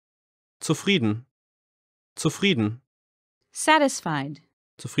Zufrieden. Zufrieden. Satisfied.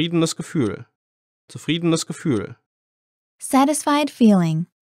 Zufriedenes Gefühl. Zufriedenes Gefühl. Satisfied feeling.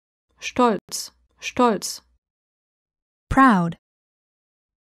 Stolz, stolz. Proud.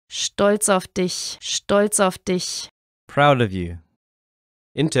 Stolz auf dich, stolz auf dich. Proud of you.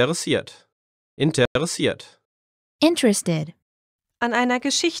 Interessiert. Interessiert. Interested. An einer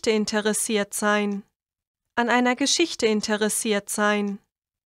Geschichte interessiert sein. An einer Geschichte interessiert sein.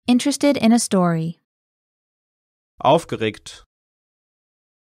 Interested in a story. Aufgeregt.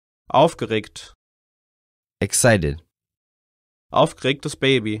 Aufgeregt. Excited. Aufgeregtes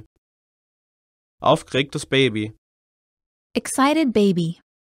Baby. Aufgeregtes Baby. Excited baby.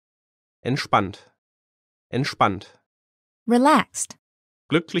 Entspannt. Entspannt. Relaxed.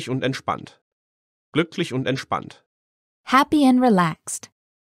 Glücklich und entspannt. Glücklich und entspannt. Happy and relaxed.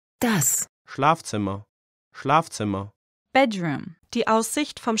 Das. Schlafzimmer. Schlafzimmer. Bedroom. Die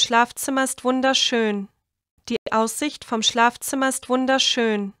Aussicht vom Schlafzimmer ist wunderschön. Die Aussicht vom Schlafzimmer ist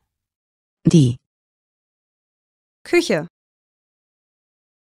wunderschön. Die. Küche.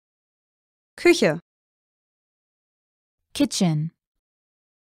 Küche. Kitchen.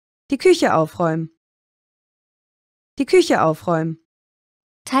 Die Küche aufräumen. Die Küche aufräumen.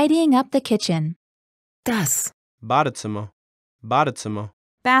 Tidying up the kitchen. Das. Badezimmer. Badezimmer.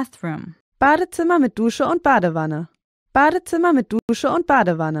 Bathroom. Badezimmer mit Dusche und Badewanne. Badezimmer mit Dusche und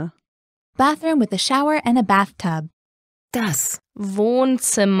Badewanne. Bathroom with a shower and a bathtub. Das.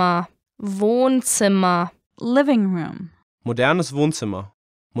 Wohnzimmer, Wohnzimmer. Living room. Modernes Wohnzimmer.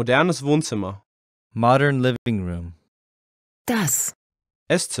 Modernes Wohnzimmer. Modern living room. Das.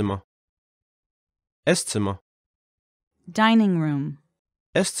 Esszimmer. Esszimmer. Dining room.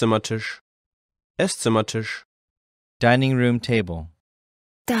 Esszimmertisch. Esszimmertisch. Dining room table.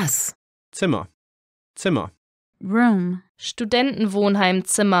 Das. Zimmer. Zimmer. Room.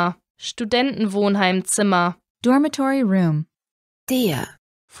 Studentenwohnheimzimmer, Studentenwohnheimzimmer. Dormitory room. Der.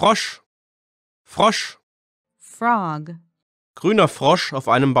 Frosch. Frosch. Frog. Grüner Frosch auf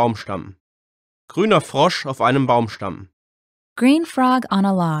einem Baumstamm. Grüner Frosch auf einem Baumstamm. Green frog on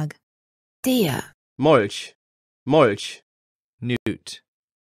a log. Der. Molch. Molch. Newt.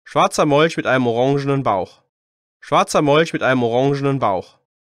 Schwarzer Molch mit einem orangenen Bauch. Schwarzer Molch mit einem orangenen Bauch.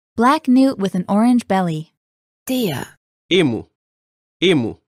 Black newt with an orange belly. Der. Emu.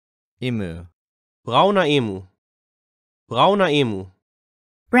 Emu. Emu. Brauner Emu. Brauner Emu.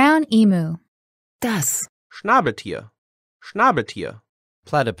 Brown emu. Das. Schnabeltier. Schnabeltier.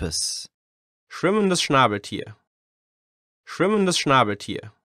 Platypus. Schwimmendes Schnabeltier. Schwimmendes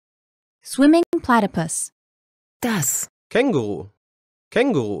Schnabeltier. Swimming platypus. Das. Känguru.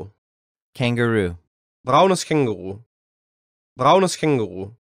 Känguru. Kangaroo. Braunes Känguru. Braunes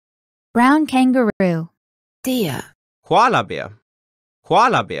Känguru. Brown kangaroo. Der. Koalabär.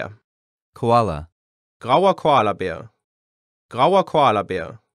 Koalabär. Koala. Grauer Koalabär. Grauer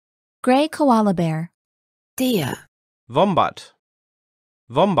Koalabär. Gray koala bear. Der. Wombat.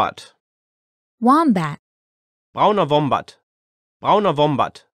 Wombat. Wombat. Brauner Wombat. Brauner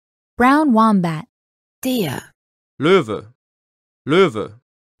Wombat. Brown wombat. Der. Löwe. Löwe.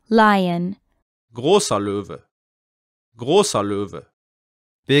 Lion, Großer Löwe. Großer Löwe.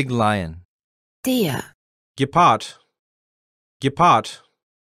 Big lion. Der. Gepard. Gepard.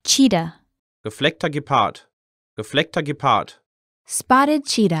 Cheetah, Gefleckter Gepard. Gefleckter Gepard. Spotted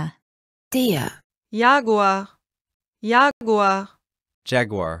cheetah. Der. Jaguar. Jaguar.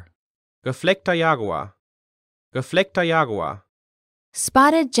 Jaguar. Gefleckter Jaguar. Gefleckter Jaguar.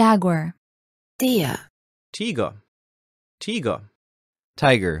 Spotted jaguar. Der. Tiger. Tiger.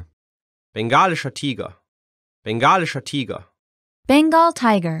 Tiger. Bengalischer Tiger. Bengalischer Tiger. Bengal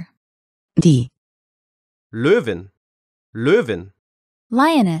tiger. Die. Löwin. Löwin.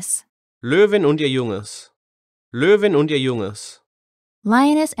 Lioness. Löwin und ihr Junges. Löwin und ihr Junges.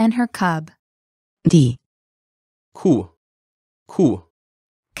 Lioness and her cub. Die. Kuh. Kuh.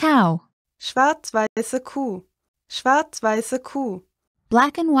 Cow. Schwarz-weiße Kuh. Schwarz-weiße Kuh.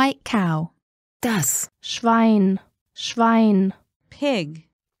 Black and white cow. Das. Schwein, Schwein. Pig.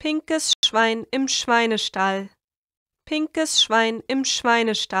 Pinkes Schwein im Schweinestall. Pinkes Schwein im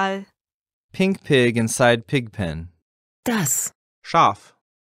Schweinestall. Pink pig inside pig pen. Das. Schaf.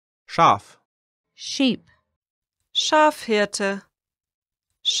 Schaf. Sheep. Schafhirte.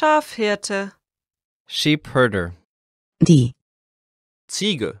 Schafhirte. Sheep herder. Die.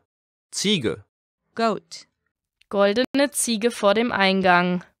 Ziege. Ziege. Goat. Goldene Ziege vor dem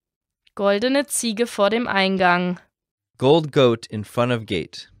Eingang. Goldene Ziege vor dem Eingang. Gold goat in front of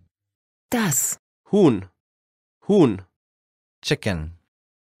gate. Das. Huhn. Huhn. Chicken.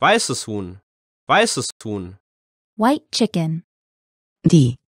 Weißes Huhn. Weißes Huhn. White chicken.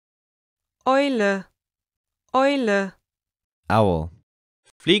 Die. Eule, Eule, Owl.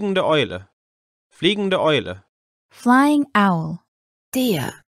 Fliegende Eule. Fliegende Eule. Flying owl.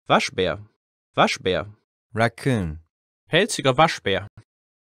 Der. Waschbär. Waschbär. Raccoon. Pelziger Waschbär.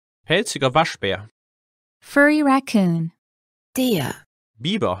 Pelziger Waschbär. Furry raccoon. Der.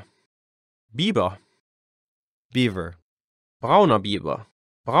 Biber. Biber. Beaver. Brauner Biber.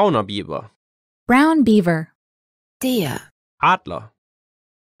 Brauner Biber. Brown beaver. Der. Adler.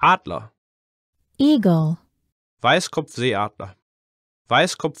 Adler. Eagle. Weißkopfseeadler.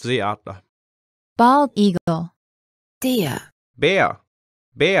 Weißkopfseeadler. Bald eagle. Der. Bär.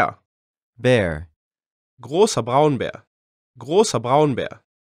 Bär. Bear. Großer Braunbär. Großer Braunbär.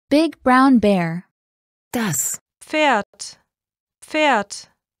 Big brown bear. Das. Pferd,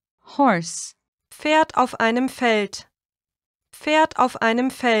 Pferd, Horse. Pferd auf einem Feld, Pferd auf einem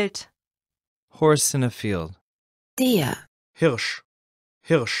Feld, Horse in a field. Der. Hirsch.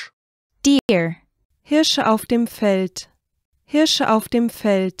 Hirsch. Deer. Hirsche auf dem Feld, Hirsche auf dem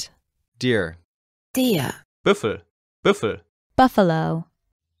Feld, Deer. Der. Büffel. Büffel. Buffalo.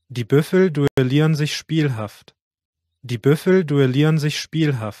 Die Büffel duellieren sich spielhaft. Die Büffel duellieren sich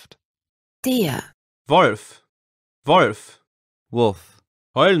spielhaft. Der. Wolf. Wolf. Wolf.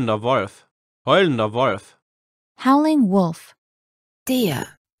 Heulender Wolf. Heulender Wolf. Howling wolf.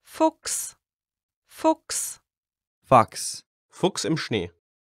 Der. Fuchs, Fuchs, Fox. Fuchs im Schnee.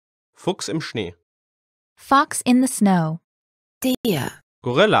 Fuchs im Schnee. Fox in the snow. Der.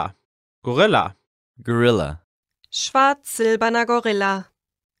 Gorilla. Gorilla. Gorilla. schwarz-silberner Gorilla,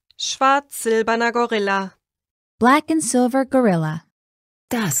 schwarz-silberner Gorilla, Black and silver gorilla.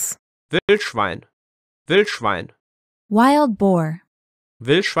 Das. Wildschwein. Wildschwein. Wild boar.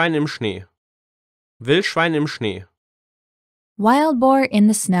 Wildschwein im Schnee. Wildschwein im Schnee. Wild boar in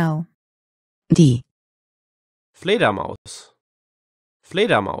the snow. Die. Fledermaus.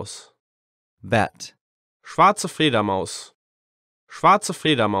 Fledermaus. Bat. Schwarze Fledermaus. Schwarze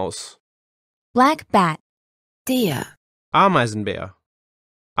Fledermaus. Black bat. Der. Ameisenbär.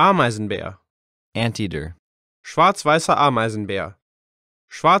 Ameisenbär. Anteater. Schwarz-weißer Ameisenbär.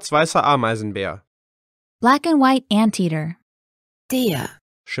 Schwarz-weißer Ameisenbär. Black and white anteater. Der.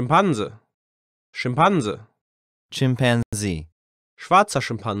 Schimpanse. Schimpanse. Chimpanzee. Schwarzer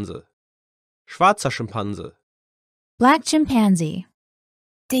Schimpanse. Schwarzer Schimpanse. Black chimpanzee.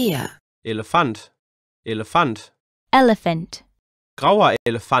 Der. Elefant. Elefant. Elephant. Grauer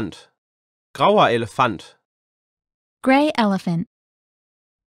Elefant. Grauer Elefant. Gray elephant.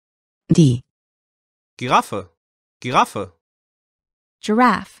 Die. Giraffe. Giraffe.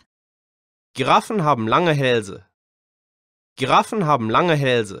 Giraffe. Giraffen haben lange Hälse. Giraffen haben lange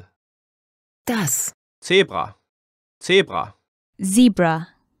Hälse. Das. Zebra. Zebra. Zebra.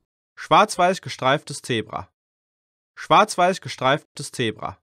 Schwarz-weiß gestreiftes Zebra. Schwarz-weiß gestreiftes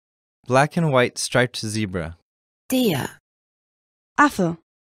Zebra. Black and white striped zebra. Der. Affe.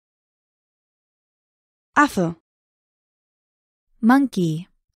 Affe. Monkey.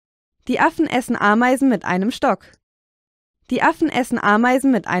 Die Affen essen Ameisen mit einem Stock. Die Affen essen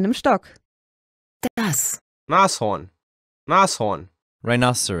Ameisen mit einem Stock. Das. Nashorn. Nashorn.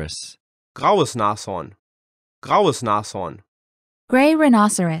 Rhinoceros. Graues Nashorn. Graues Nashorn. Gray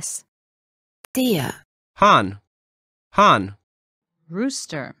rhinoceros. Der. Hahn. Hahn.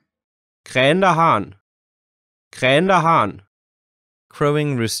 Rooster. Krähender Hahn. Krähender Hahn.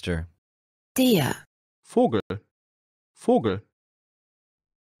 Crowing rooster. Der. Vogel. Vogel.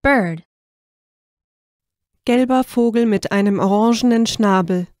 Bird. gelber Vogel mit einem orangenen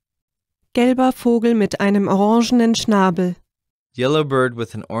Schnabel, gelber Vogel mit einem orangenen Schnabel, Yellow bird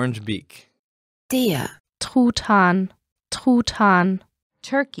with an orange beak. Der. Truthahn, Truthahn,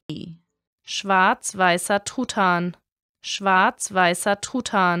 Turkey. schwarz-weißer Truthahn, schwarz-weißer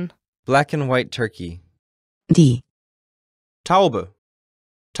Truthahn, Black and white turkey. Die. Taube.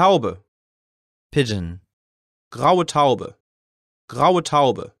 Taube. Pigeon. Graue Taube. Graue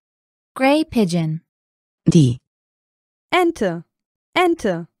Taube. Gray pigeon. Die. Ente.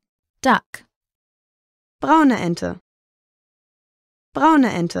 Ente. Duck. Braune Ente. Braune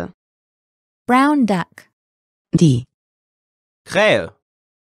Ente. Brown duck. Die. Krähe.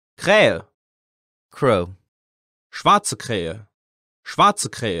 Krähe. Crow. Schwarze Krähe. Schwarze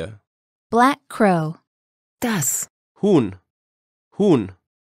Krähe. Black crow. Das. Huhn. Huhn.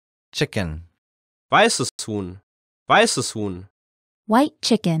 Chicken. Weißes Huhn. Weißes Huhn. White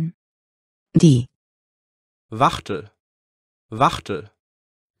chicken. Die. Wachtel. Wachtel.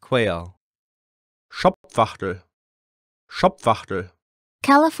 Quail. Schopfwachtel. Schopfwachtel.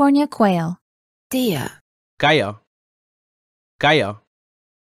 California quail. Der. Geier. Geier.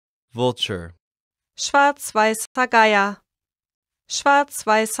 Vulture. schwarz-weißer Geier,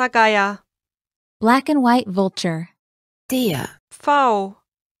 schwarz-weißer Geier, Black and white vulture. Der. V.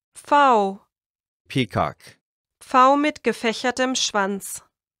 V. Peacock. V mit gefächertem Schwanz.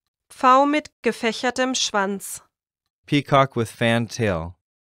 V mit gefächertem Schwanz. Peacock with fanned tail.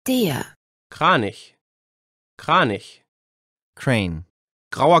 Der. Kranich, Kranich, Crane.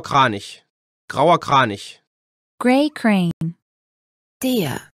 grauer Kranich, grauer Kranich, Gray crane.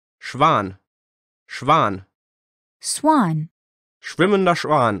 Der. Schwan, Schwan, Swan. schwimmender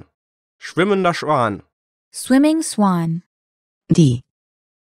Schwan, schwimmender Schwan, Swimming swan. Die.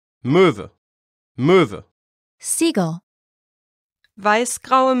 Möwe, Möwe, Seagull.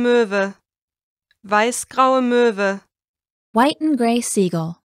 Weißgraue Möwe. Weißgraue Möwe. White and gray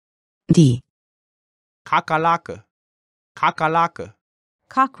seagull. Die. Kakerlake, Kakerlake,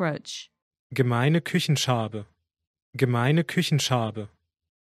 Cockroach. Gemeine Küchenschabe. Gemeine Küchenschabe.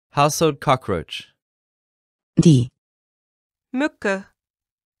 Household cockroach. Die. Mücke.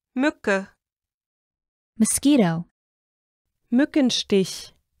 Mücke. Mosquito.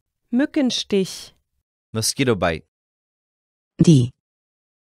 Mückenstich. Mückenstich. Mosquito bite. Die.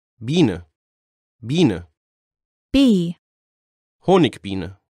 Biene, Biene, Bee.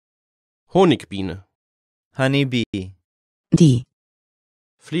 Honigbiene, Honigbiene, Honey bee. Die.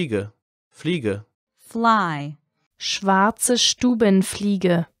 Fliege, Fliege, Fly. Schwarze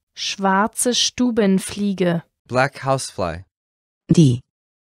Stubenfliege. Schwarze Stubenfliege. Black housefly. Die.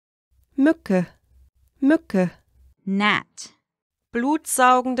 Mücke. Mücke. Gnat.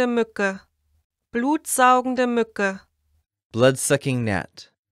 Blutsaugende Mücke. Blutsaugende Mücke. Blood-sucking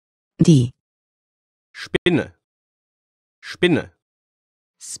gnat. Die. Spinne, Spinne,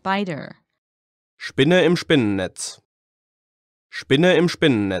 Spider. Spinne im Spinnennetz, Spinne im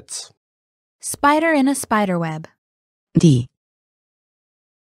Spinnennetz, Spider in a spiderweb. Die.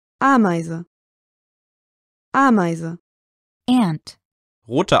 Ameise. Ameise. Ant.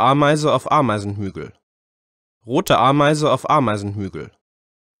 rote Ameise auf Ameisenhügel, rote Ameise auf Ameisenhügel,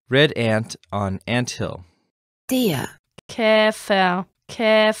 Red ant on anthill. Der. Käfer.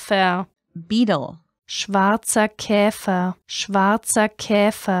 Käfer. Beetle. Schwarzer Käfer. Schwarzer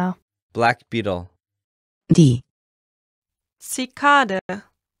Käfer. Black beetle. Die. Zikade.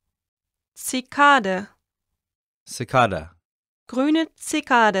 Zikade. Cicada. Grüne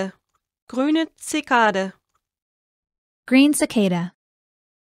Zikade. Grüne Zikade. Green cicada.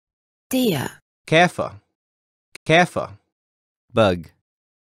 Der. Käfer, Käfer, Bug.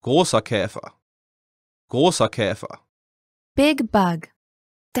 großer Käfer, großer Käfer, Big bug.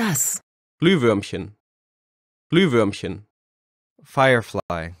 Das. Glühwürmchen, Glühwürmchen,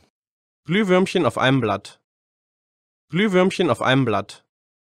 Firefly. Glühwürmchen auf einem Blatt, Glühwürmchen auf einem Blatt,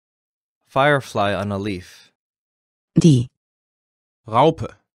 Firefly on a leaf. Die.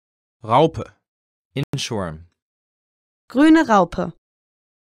 Raupe, Raupe, Inchworm. Grüne Raupe.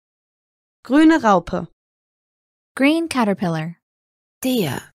 Grüne Raupe. Green caterpillar.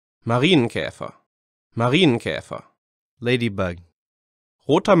 Der. Marienkäfer, Marienkäfer, Ladybug.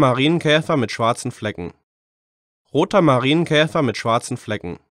 roter Marienkäfer mit schwarzen Flecken, roter Marienkäfer mit schwarzen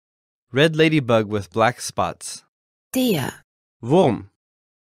Flecken, Red ladybug with black spots. Der. Wurm,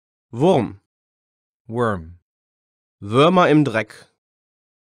 Wurm, Worm. Würmer im Dreck,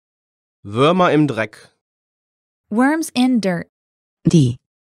 Würmer im Dreck, Worms in dirt. Die.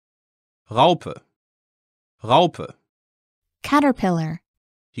 Raupe, Raupe, Caterpillar.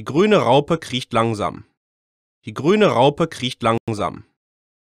 die grüne Raupe kriecht langsam, die grüne Raupe kriecht langsam,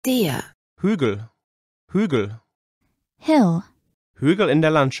 Der. Hügel, Hügel, Hill. Hügel in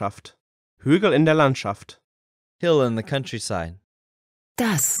der Landschaft, Hügel in der Landschaft, Hill in the countryside.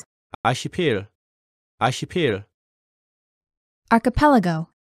 Das. Archipel, Archipel, Archipelago.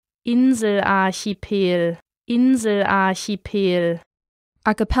 Inselarchipel. Inselarchipel.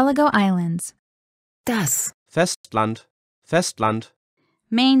 Archipelago islands. Das. Festland, Festland,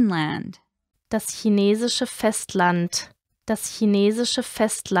 Mainland. Das chinesische Festland. Das chinesische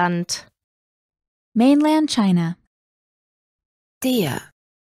Festland. Mainland China. Der.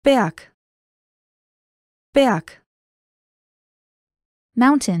 Berg. Berg.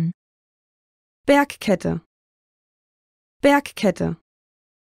 Mountain. Bergkette. Bergkette.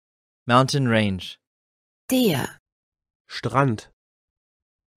 Mountain range. Der. Strand,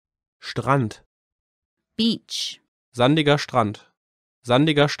 Strand, Beach. sandiger Strand,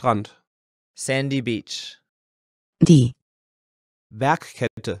 sandiger Strand, Sandy beach. Die.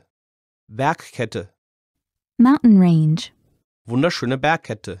 Bergkette, Bergkette, Mountain range. wunderschöne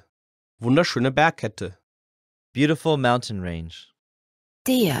Bergkette, wunderschöne Bergkette, Beautiful mountain range.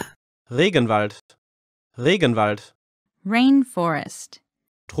 Der. Regenwald, Regenwald, Rainforest.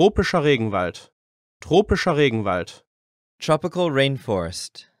 tropischer Regenwald, tropischer Regenwald, Tropical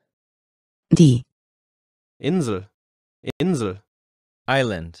rainforest. Die. Insel, Insel,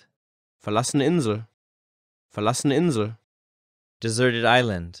 Island. verlassene Insel, verlassene Insel, Deserted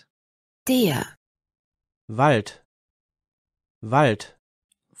island. Der, Wald, Wald,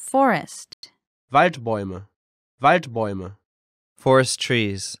 Forest. Waldbäume, Waldbäume, Forest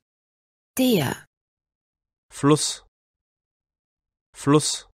trees. der, Fluss,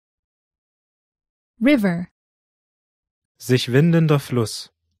 Fluss, River. Sich windender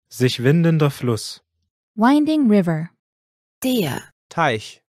Fluss. Sich windender Fluss. Winding river. der,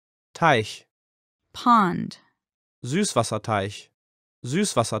 Teich, Teich, Pond. Süßwasserteich,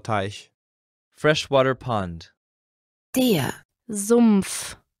 Süßwasserteich, Freshwater pond. der,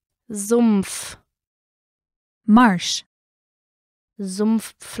 Sumpf, Sumpf, Marsh.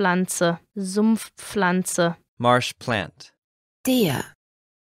 Sumpfpflanze, Sumpfpflanze, Marsh plant. der,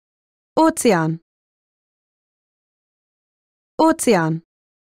 Ozean. Ozean.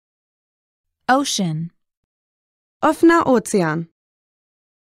 Ocean. Offener Ozean.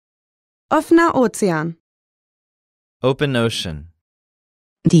 Offener Ozean. Open ocean.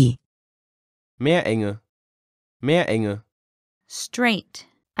 die, Meerenge, Meerenge, Strait.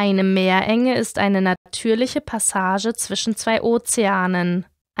 Eine Meerenge ist eine natürliche Passage zwischen zwei Ozeanen.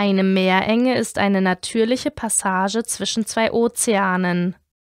 Eine Meerenge ist eine natürliche Passage zwischen zwei Ozeanen.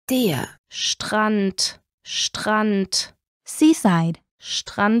 der, Strand, Strand, Seaside.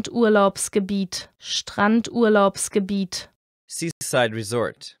 Strandurlaubsgebiet, Strandurlaubsgebiet. Seaside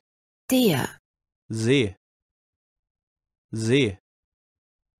resort. der, See, See,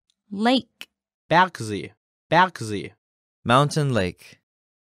 Lake. Bergsee, Bergsee, Mountain lake.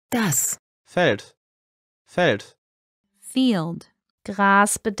 das, Feld, Feld, Field.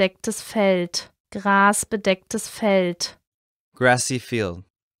 Grasbedecktes Feld, grasbedecktes Feld. Grassy field.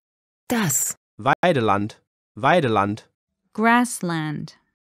 das, Weideland, Weideland, Grassland.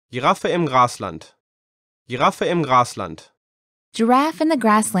 Giraffe im Grasland, Giraffe im Grasland, Giraffe in the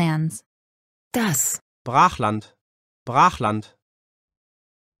grasslands. das, Brachland, Brachland,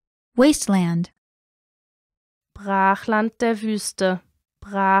 Wasteland. Brachland der Wüste,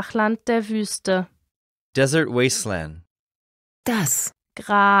 Brachland der Wüste. Desert wasteland. das,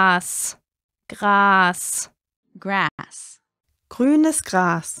 Gras, Gras. Grass. Grünes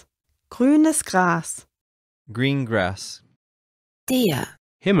Gras. Grünes Gras. Green grass. der,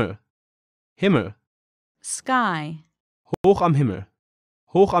 Himmel, Himmel, Sky. hoch am Himmel,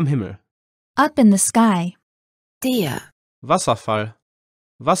 hoch am Himmel, Up in the sky. der, Wasserfall,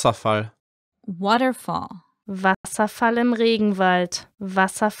 Wasserfall, Waterfall. Wasserfall im Regenwald,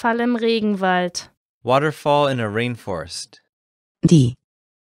 Wasserfall im Regenwald. Waterfall in a rainforest. die,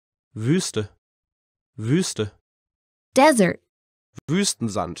 Wüste, Wüste, Desert.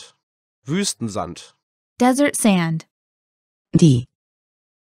 Wüstensand, Wüstensand, Desert sand. die,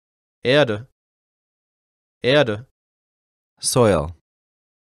 Erde, Erde. Soil.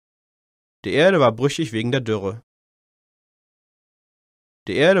 Die Erde war brüchig wegen der Dürre.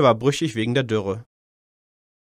 Die Erde war brüchig wegen der Dürre.